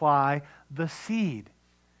multiply the seed.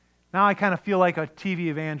 Now I kind of feel like a TV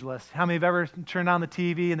evangelist. How many have ever turned on the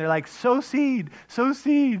TV and they're like, sow seed, sow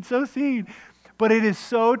seed, sow seed? But it is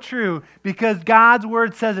so true because God's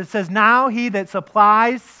word says, now he that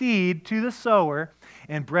supplies seed to the sower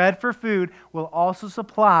and bread for food will also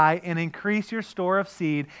supply and increase your store of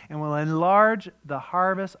seed and will enlarge the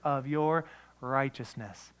harvest of your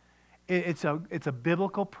righteousness. It's a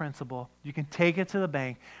biblical principle. You can take it to the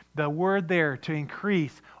bank. The word there, to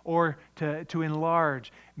increase or to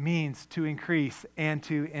enlarge, means to increase and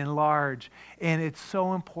to enlarge. And it's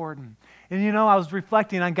so important. And you know, I was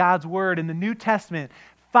reflecting on God's word in the New Testament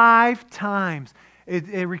 5 times.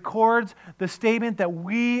 It records the statement that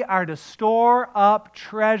we are to store up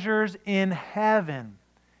treasures in heaven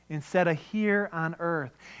instead of here on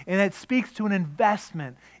earth. And it speaks to an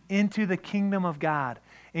investment into the kingdom of God.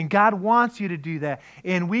 And God wants you to do that.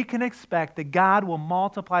 And we can expect that God will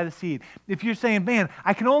multiply the seed. If you're saying, man,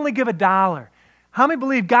 I can only give $1. How many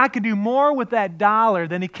believe God can do more with that dollar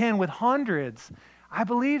than he can with hundreds? I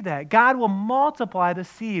believe that. God will multiply the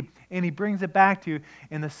seed, and he brings it back to you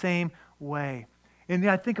in the same way. And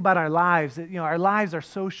I think about our lives. You know, our lives are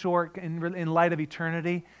so short in light of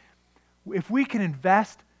eternity. If we can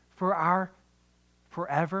invest for our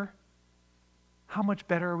forever, how much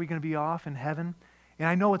better are we going to be off in heaven? And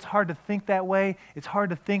I know it's hard to think that way. It's hard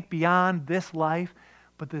to think beyond this life.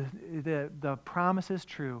 But the promise is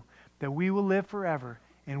true that we will live forever,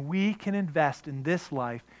 and we can invest in this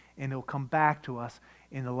life, and it will come back to us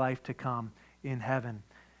in the life to come in heaven.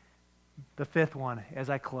 The 5th one, as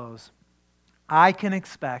I close. I can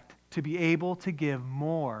expect to be able to give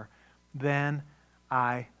more than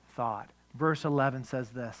I thought. Verse 11 says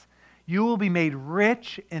this, you will be made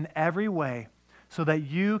rich in every way so that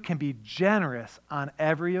you can be generous on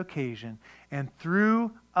every occasion, and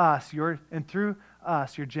through us your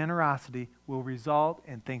generosity will result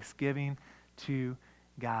in thanksgiving to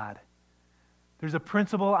God. There's a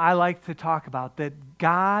principle I like to talk about, that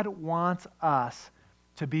God wants us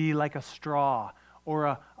to be like a straw or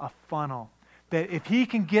a funnel. That if he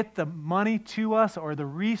can get the money to us or the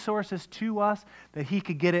resources to us, that he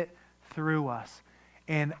could get it through us.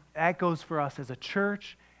 And that goes for us as a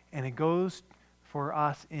church, and it goes for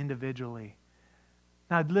us individually.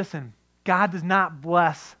 Now listen, God does not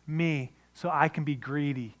bless me so I can be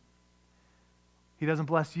greedy. He doesn't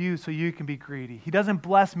bless you so you can be greedy. He doesn't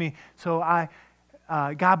bless me so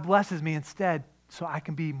God blesses me instead so I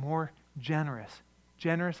can be more generous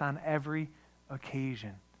on every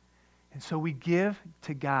occasion. And so we give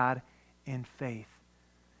to God in faith.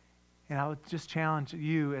 And I would just challenge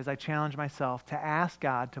you, as I challenge myself, to ask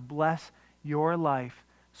God to bless your life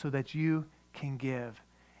so that you can give.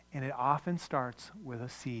 And it often starts with a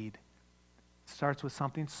seed. It starts with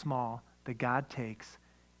something small that God takes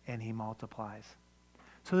and he multiplies.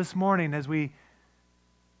 So this morning, as we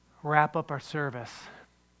wrap up our service,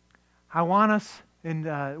 I want us, in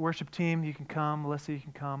the worship team, you can come, Melissa, you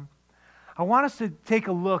can come. I want us to take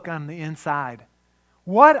a look on the inside.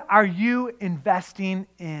 What are you investing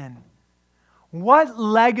in? What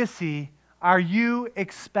legacy are you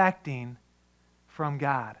expecting from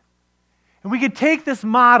God? And we could take this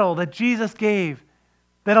model that Jesus gave,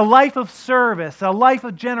 that a life of service, a life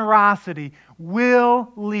of generosity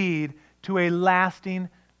will lead to a lasting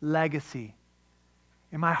legacy.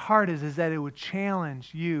 And my heart is that it would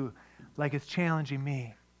challenge you like it's challenging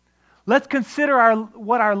me. Let's consider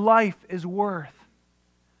what our life is worth.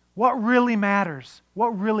 What really matters?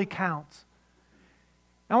 What really counts?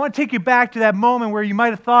 I want to take you back to that moment where you might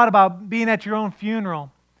have thought about being at your own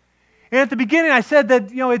funeral. And at the beginning I said that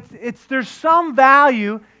there's some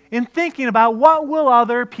value in thinking about what will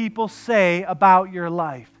other people say about your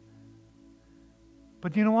life.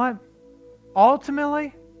 But you know what?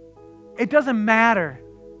 Ultimately, it doesn't matter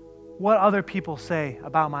what other people say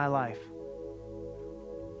about my life.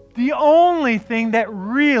 The only thing that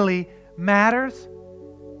really matters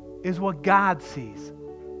is what God sees.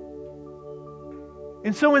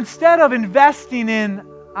 And so instead of investing in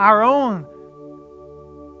our own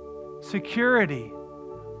security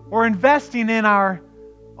or investing in our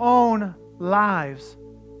own lives,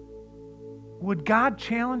 would God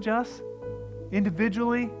challenge us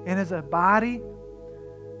individually and as a body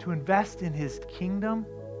to invest in His kingdom,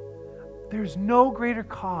 there's no greater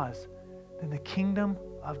cause than the kingdom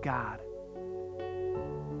of God.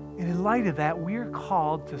 And in light of that, we are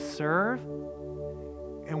called to serve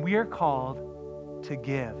and we are called to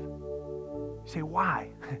give. You say, why?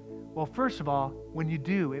 Well, first of all, when you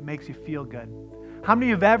do, it makes you feel good. How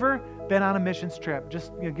many have ever been on a missions trip?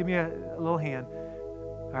 Just give me a little hand.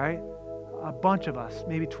 All right? A bunch of us,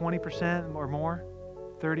 maybe 20% or more,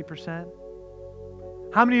 30%.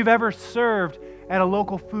 How many have ever served at a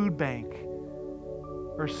local food bank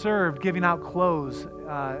or served giving out clothes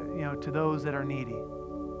to those that are needy?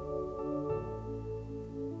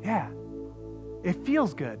 Yeah. It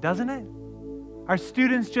feels good, doesn't it? Our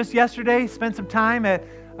students just yesterday spent some time at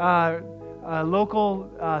a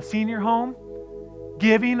local senior home,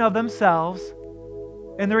 giving of themselves.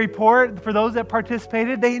 And the report, for those that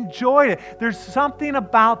participated, they enjoyed it. There's something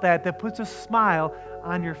about that puts a smile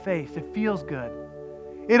on your face. It feels good.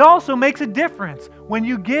 It also makes a difference when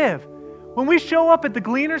you give. When we show up at the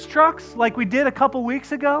Gleaners trucks like we did a couple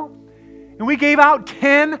weeks ago, and we gave out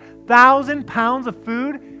 10,000 pounds of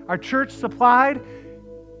food, our church supplied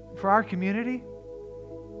for our community,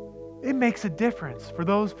 it makes a difference for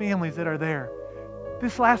those families that are there.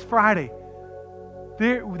 This last Friday,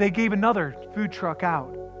 they gave another food truck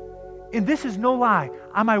out. And this is no lie.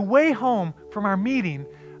 On my way home from our meeting,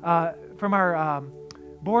 from our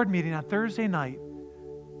board meeting on Thursday night,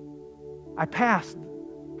 I passed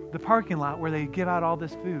the parking lot where they give out all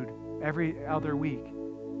this food every other week.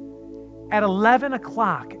 At 11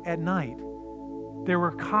 o'clock at night, there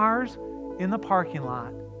were cars in the parking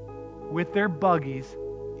lot with their buggies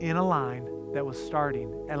in a line that was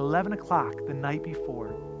starting at 11 o'clock the night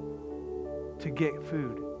before to get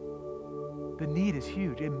food. The need is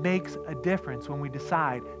huge. It makes a difference when we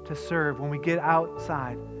decide to serve, when we get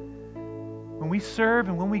outside. When we serve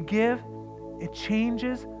and when we give, it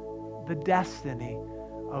changes the destiny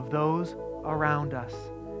of those around us.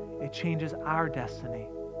 It changes our destiny.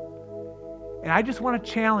 And I just want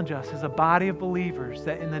to challenge us as a body of believers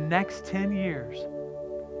that in the next 10 years,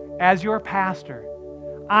 as your pastor,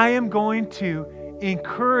 I am going to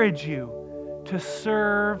encourage you to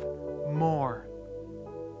serve more.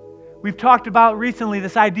 We've talked about recently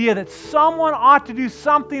this idea that someone ought to do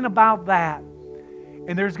something about that.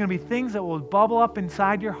 And there's going to be things that will bubble up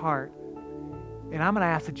inside your heart. And I'm going to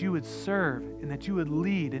ask that you would serve and that you would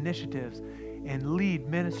lead initiatives and lead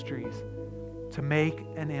ministries to make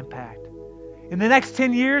an impact. In the next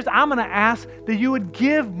 10 years, I'm going to ask that you would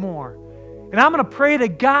give more. And I'm going to pray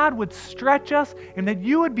that God would stretch us and that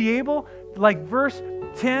you would be able, like verse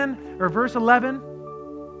 10 or verse 11,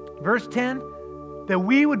 verse 10, that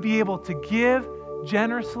we would be able to give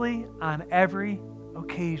generously on every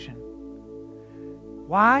occasion.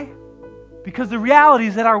 Why? Because the reality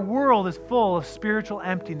is that our world is full of spiritual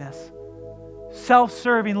emptiness,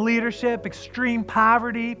 self-serving leadership, extreme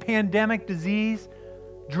poverty, pandemic disease,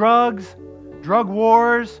 drugs, drug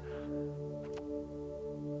wars,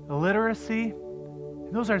 illiteracy.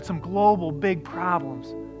 And those are some global big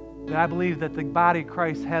problems that I believe that the body of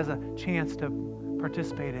Christ has a chance to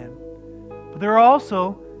participate in. But there are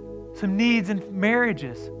also some needs in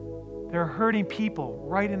marriages. There are hurting people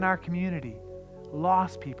right in our community,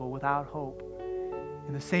 lost people without hope.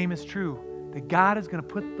 And the same is true, that God is going to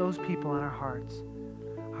put those people in our hearts.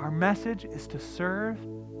 Our message is to serve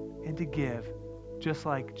and to give, just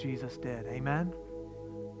like Jesus did. Amen?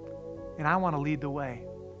 And I want to lead the way.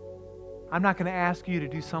 I'm not going to ask you to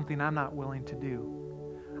do something I'm not willing to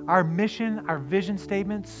do. Our mission, our vision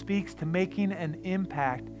statement speaks to making an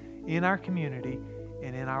impact in our community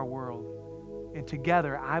and in our world. And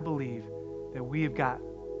together, I believe that we have got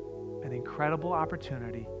an incredible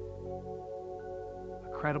opportunity,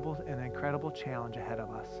 an incredible challenge ahead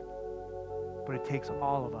of us. But it takes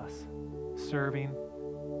all of us serving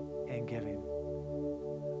and giving.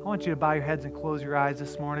 I want you to bow your heads and close your eyes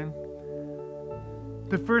this morning.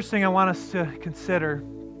 The first thing I want us to consider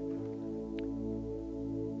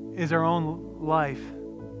is our own life.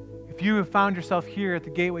 If you have found yourself here at the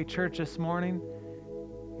Gateway Church this morning,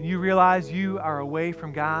 and you realize you are away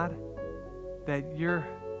from God, that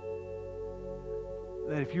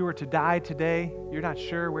if you were to die today, you're not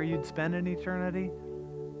sure where you'd spend an eternity,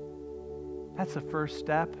 that's the first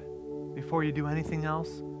step before you do anything else,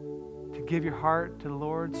 to give your heart to the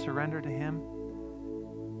Lord, surrender to Him.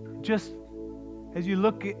 Just as you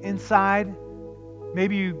look inside,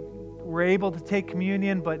 maybe you were able to take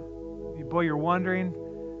communion, but boy, you're wondering,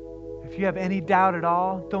 if you have any doubt at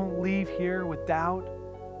all, don't leave here with doubt.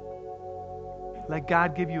 Let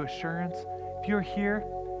God give you assurance. If you're here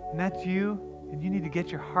and that's you, and you need to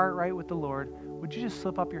get your heart right with the Lord, would you just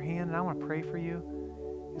slip up your hand and I want to pray for you?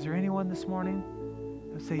 Is there anyone this morning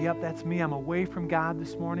who would say, yep, that's me. I'm away from God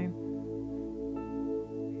this morning?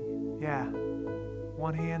 Yeah.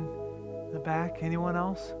 One hand in the back. Anyone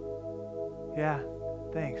else? Yeah.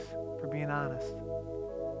 Thanks for being honest.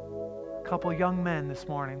 A couple young men this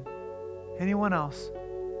morning. Anyone else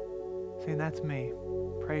saying, that's me.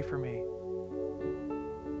 Pray for me.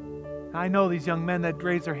 I know these young men that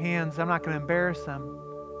raise their hands, I'm not going to embarrass them.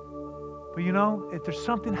 But you know, if there's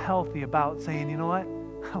something healthy about saying, you know what?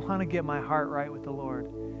 I want to get my heart right with the Lord.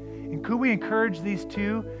 And could we encourage these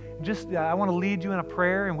two? I want to lead you in a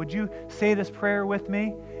prayer, and would you say this prayer with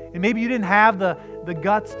me? And maybe you didn't have the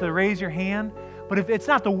guts to raise your hand, but if it's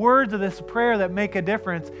not the words of this prayer that make a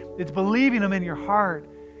difference, it's believing them in your heart.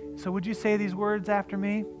 So would you say these words after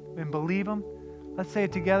me and believe them? Let's say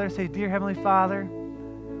it together. Say, Dear Heavenly Father,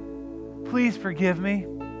 please forgive me.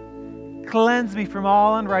 Cleanse me from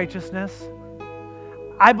all unrighteousness.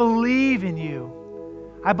 I believe in you.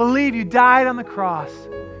 I believe you died on the cross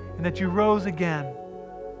and that you rose again.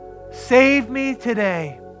 Save me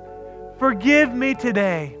today. Forgive me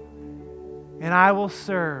today. And I will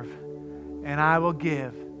serve and I will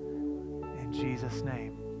give. In Jesus'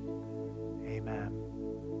 name, amen.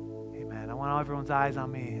 Amen. I want everyone's eyes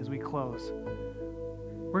on me as we close.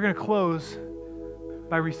 We're going to close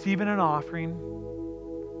by receiving an offering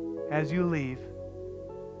as you leave.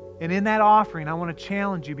 And in that offering, I want to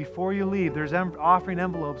challenge you before you leave. There's offering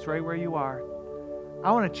envelopes right where you are.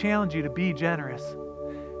 I want to challenge you to be generous.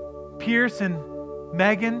 Pierce and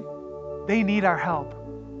Megan, they need our help.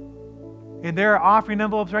 And there are offering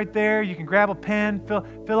envelopes right there. You can grab a pen,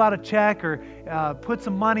 fill out a check, or put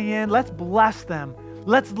some money in. Let's bless them.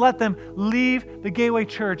 Let's let them leave the Gateway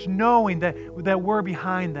Church knowing that we're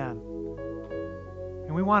behind them.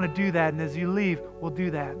 And we want to do that. And as you leave, we'll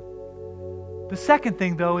do that. The second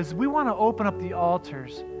thing, though, is we want to open up the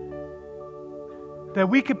altars that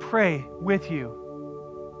we could pray with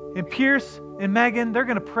you. And Pierce and Megan, they're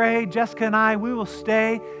going to pray. Jessica and I, we will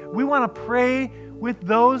stay. We want to pray with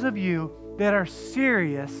those of you that are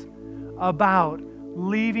serious about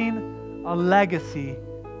leaving a legacy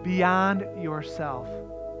beyond yourself.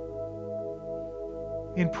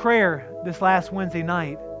 In prayer this last Wednesday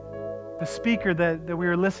night, the speaker that we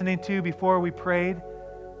were listening to before we prayed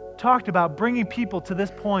talked about bringing people to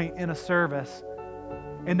this point in a service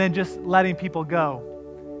and then just letting people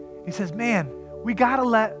go. He says, man, we got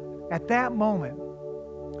to at that moment,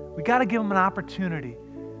 we got to give them an opportunity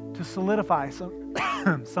to solidify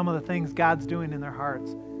some of the things God's doing in their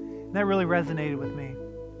hearts. And that really resonated with me.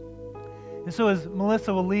 And so as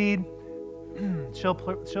Melissa will lead, she'll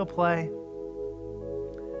play.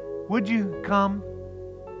 Would you come?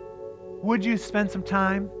 Would you spend some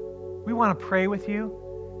time? We want to pray with you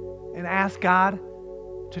and ask God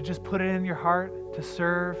to just put it in your heart to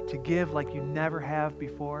serve, to give like you never have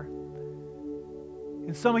before.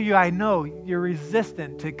 And some of you, I know, you're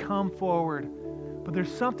resistant to come forward, but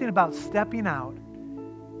there's something about stepping out.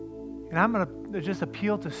 And I'm going to just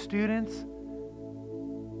appeal to students,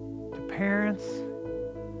 to parents,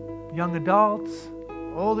 young adults,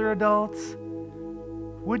 older adults.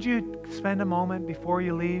 Would you spend a moment before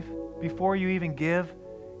you leave, before you even give,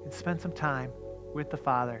 and spend some time with the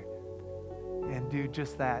Father and do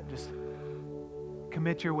just that? Just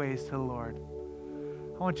commit your ways to the Lord.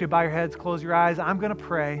 I want you to bow your heads, close your eyes. I'm going to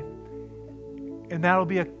pray, and that'll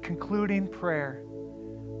be a concluding prayer.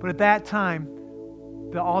 But at that time,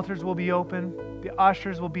 the altars will be open. The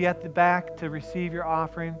ushers will be at the back to receive your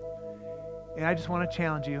offering. And I just want to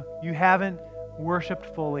challenge you. You haven't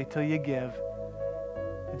worshiped fully till you give.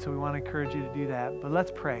 And so we want to encourage you to do that. But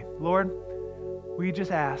let's pray. Lord, we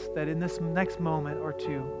just ask that in this next moment or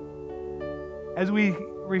two, as we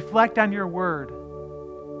reflect on your word,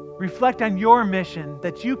 reflect on your mission,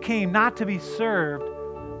 that you came not to be served,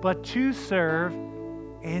 but to serve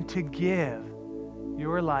and to give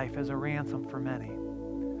your life as a ransom for many.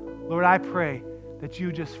 Lord, I pray that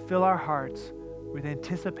you just fill our hearts with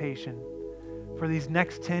anticipation for these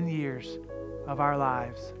next 10 years of our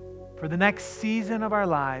lives, for the next season of our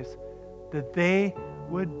lives, that they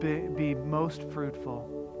would be most fruitful.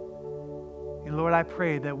 And Lord, I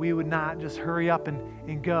pray that we would not just hurry up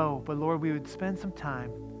and go, but Lord, we would spend some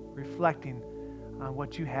time reflecting on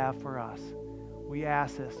what you have for us. We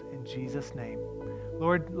ask this in Jesus' name.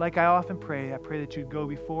 Lord, like I often pray, I pray that you'd go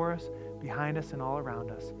before us, behind us, and all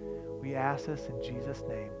around us. We ask this in Jesus'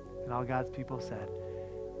 name. And all God's people said,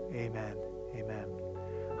 amen. Amen.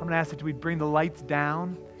 I'm going to ask that we'd bring the lights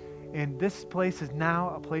down. And this place is now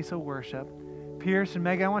a place of worship. Pierce and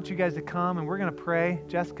Megan, I want you guys to come, and we're going to pray.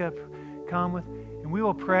 Jessica, come with, and we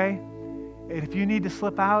will pray. And if you need to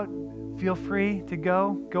slip out, feel free to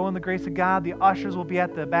go. Go in the grace of God. The ushers will be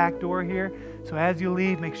at the back door here. So as you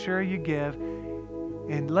leave, make sure you give.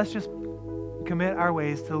 And let's just commit our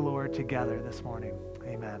ways to the Lord together this morning.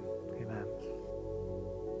 Amen.